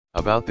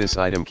About this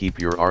item: keep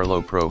your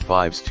Arlo Pro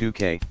 5's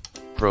 2K,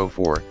 Pro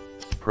 4,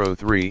 Pro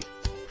 3,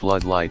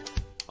 Floodlight,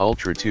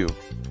 Ultra 2,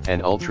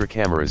 and Ultra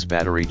cameras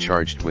battery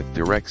charged with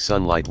direct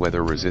sunlight.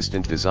 Weather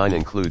resistant design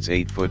includes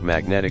 8-foot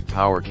magnetic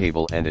power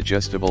cable and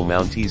adjustable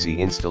mount. Easy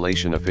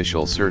installation.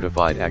 Official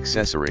certified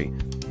accessory,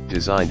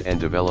 designed and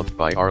developed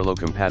by Arlo.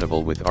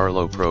 Compatible with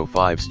Arlo Pro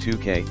 5's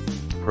 2K,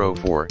 Pro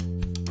 4,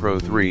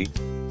 Pro 3,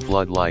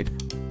 Floodlight,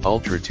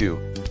 Ultra 2,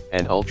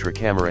 and Ultra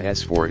camera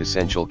S4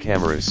 essential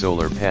cameras.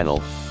 Solar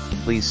panel.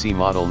 Please see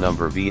model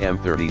number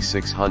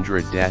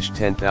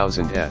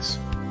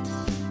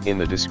VM3600-10000S in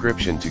the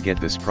description to get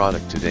this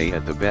product today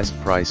at the best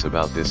price.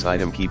 About this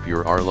item: keep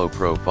your Arlo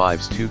Pro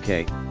 5's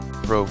 2K,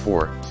 Pro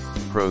 4,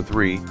 Pro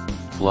 3,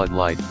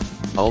 Floodlight,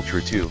 Ultra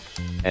 2,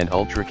 and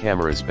Ultra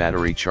cameras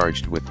battery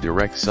charged with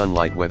direct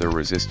sunlight. Weather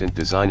resistant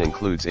design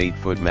includes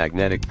 8-foot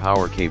magnetic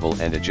power cable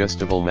and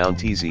adjustable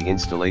mount. Easy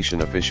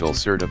installation. Official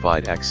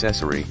certified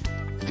accessory,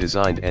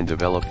 designed and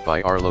developed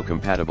by Arlo.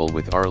 Compatible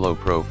with Arlo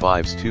Pro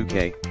 5's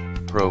 2K,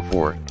 Pro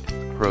 4,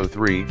 Pro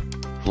 3,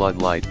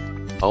 Floodlight,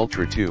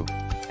 Ultra 2,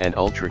 and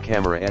Ultra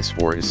camera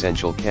S4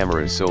 essential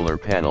cameras. Solar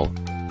panel.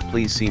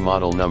 Please see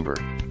model number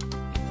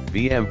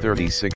VM36